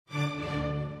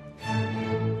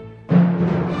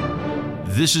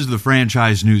This is the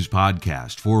Franchise News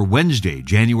Podcast for Wednesday,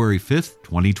 January 5th,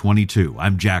 2022.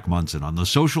 I'm Jack Munson on the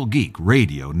Social Geek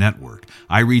Radio Network.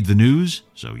 I read the news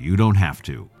so you don't have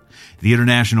to. The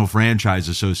International Franchise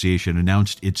Association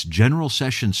announced its general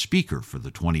session speaker for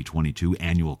the 2022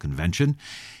 annual convention.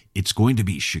 It's going to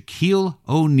be Shaquille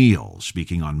O'Neal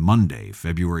speaking on Monday,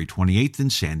 February 28th in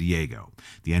San Diego.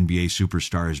 The NBA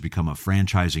superstar has become a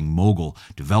franchising mogul,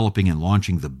 developing and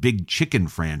launching the Big Chicken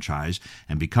franchise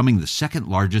and becoming the second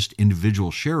largest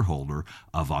individual shareholder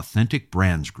of Authentic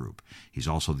Brands Group. He's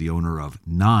also the owner of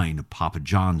 9 Papa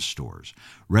John's stores.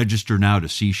 Register now to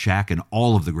see Shaq and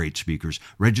all of the great speakers.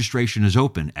 Registration is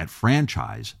open at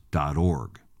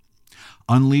franchise.org.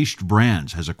 Unleashed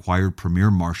Brands has acquired Premier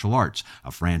Martial Arts,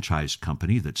 a franchise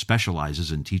company that specializes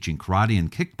in teaching karate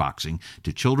and kickboxing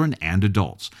to children and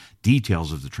adults.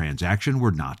 Details of the transaction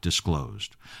were not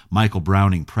disclosed. Michael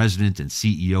Browning, president and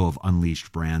CEO of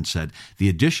Unleashed Brands, said the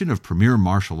addition of Premier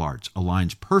Martial Arts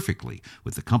aligns perfectly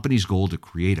with the company's goal to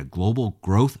create a global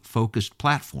growth-focused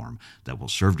platform that will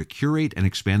serve to curate and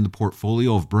expand the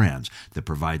portfolio of brands that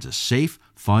provides a safe,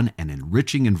 fun, and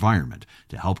enriching environment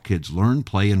to help kids learn,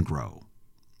 play, and grow.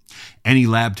 Any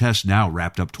Lab Test Now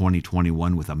wrapped up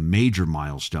 2021 with a major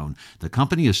milestone. The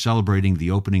company is celebrating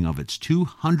the opening of its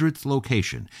 200th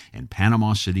location in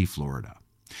Panama City, Florida.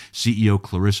 CEO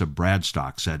Clarissa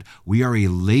Bradstock said, "We are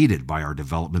elated by our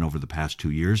development over the past 2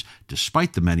 years,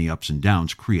 despite the many ups and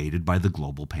downs created by the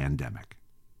global pandemic."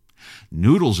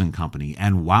 Noodles & Company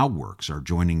and WowWorks are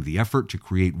joining the effort to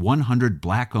create 100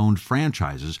 Black-owned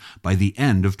franchises by the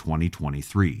end of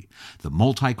 2023. The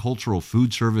Multicultural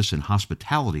Food Service and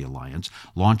Hospitality Alliance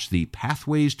launched the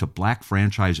Pathways to Black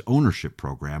Franchise Ownership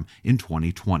program in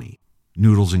 2020.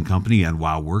 Noodles & Company and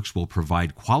WowWorks will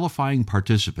provide qualifying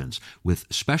participants with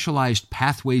specialized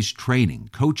pathways training,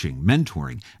 coaching,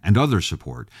 mentoring, and other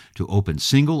support to open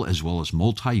single as well as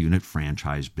multi-unit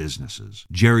franchise businesses.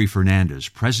 Jerry Fernandez,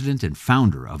 president and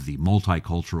founder of the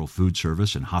Multicultural Food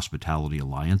Service and Hospitality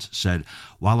Alliance, said,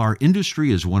 "While our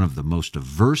industry is one of the most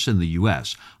diverse in the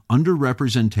U.S.,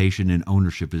 underrepresentation in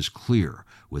ownership is clear,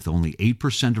 with only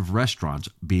 8% of restaurants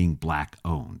being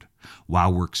Black-owned."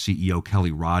 WowWorks CEO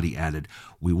Kelly Roddy added,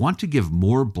 "We want to give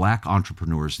more Black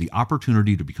entrepreneurs the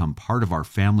opportunity to become part of our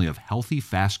family of healthy,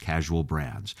 fast casual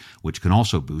brands, which can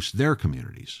also boost their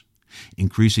communities.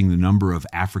 Increasing the number of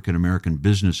African American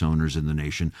business owners in the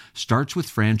nation starts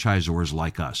with franchisors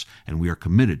like us, and we are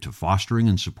committed to fostering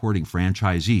and supporting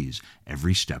franchisees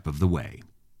every step of the way."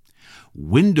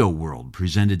 Window World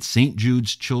presented St.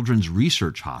 Jude's Children's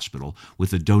Research Hospital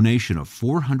with a donation of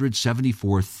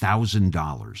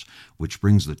 $474,000, which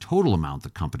brings the total amount the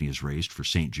company has raised for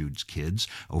St. Jude's kids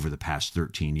over the past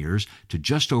 13 years to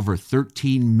just over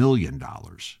 $13 million.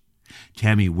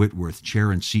 Tammy Whitworth,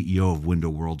 chair and CEO of Window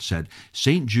World, said,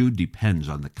 "St. Jude depends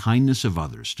on the kindness of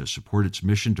others to support its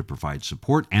mission to provide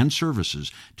support and services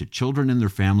to children and their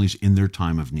families in their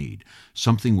time of need,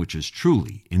 something which is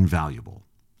truly invaluable."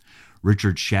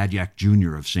 Richard Shadyac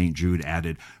Jr. of St. Jude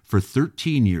added, "For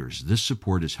 13 years, this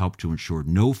support has helped to ensure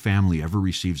no family ever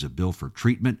receives a bill for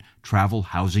treatment, travel,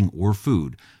 housing, or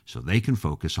food, so they can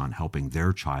focus on helping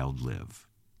their child live."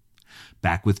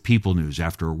 Back with People News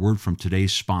after a word from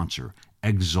today's sponsor,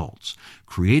 Exults.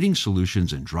 Creating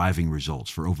solutions and driving results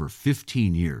for over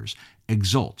 15 years,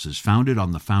 Exults is founded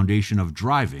on the foundation of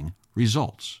driving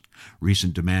results.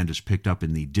 Recent demand has picked up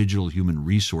in the digital human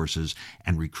resources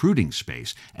and recruiting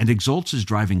space, and Exults is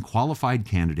driving qualified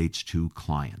candidates to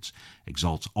clients.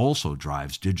 Exults also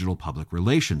drives digital public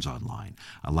relations online,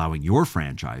 allowing your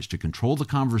franchise to control the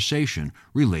conversation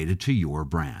related to your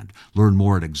brand. Learn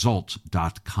more at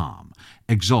exults.com.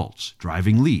 Exults,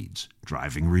 driving leads,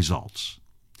 driving results.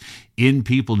 In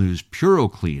People News,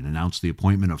 PuroClean announced the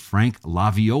appointment of Frank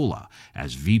Laviola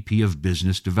as VP of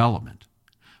Business Development.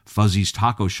 Fuzzy's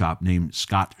Taco Shop named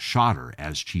Scott Schotter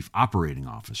as Chief Operating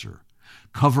Officer.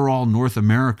 Coverall North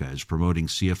America is promoting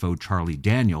CFO Charlie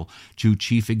Daniel to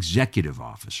Chief Executive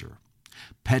Officer.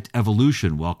 Pet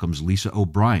Evolution welcomes Lisa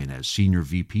O'Brien as Senior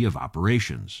VP of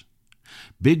Operations.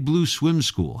 Big Blue Swim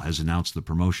School has announced the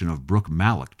promotion of Brooke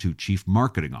Malik to Chief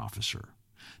Marketing Officer.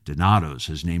 Donato's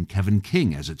has named Kevin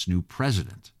King as its new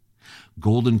president.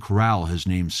 Golden Corral has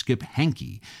named Skip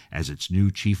Henke as its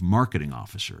new Chief Marketing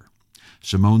Officer.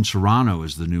 Simone Serrano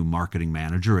is the new marketing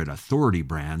manager at Authority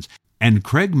Brands, and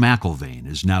Craig McIlvaine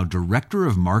is now Director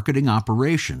of Marketing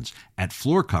Operations at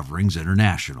Floor Coverings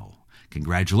International.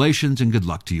 Congratulations and good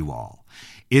luck to you all.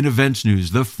 In events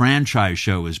news, the Franchise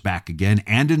Show is back again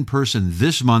and in person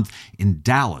this month in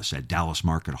Dallas at Dallas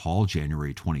Market Hall,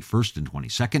 January 21st and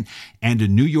 22nd, and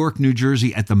in New York, New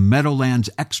Jersey at the Meadowlands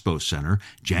Expo Center,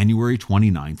 January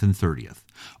 29th and 30th.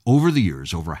 Over the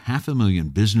years, over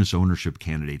 500,000 business ownership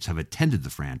candidates have attended the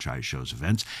Franchise Show's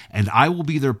events, and I will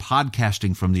be there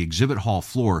podcasting from the exhibit hall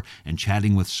floor and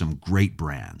chatting with some great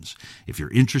brands. If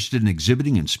you're interested in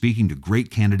exhibiting and speaking to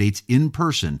great candidates in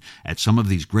person at some of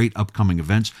these great upcoming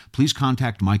events, please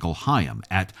contact Michael Hyam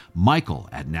at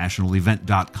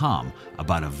michael@nationalevent.com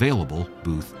about available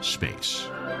booth space.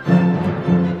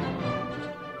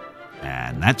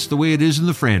 And that's the way it is in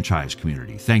the franchise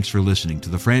community. Thanks for listening to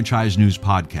the Franchise News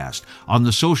Podcast on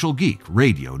the Social Geek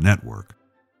Radio Network.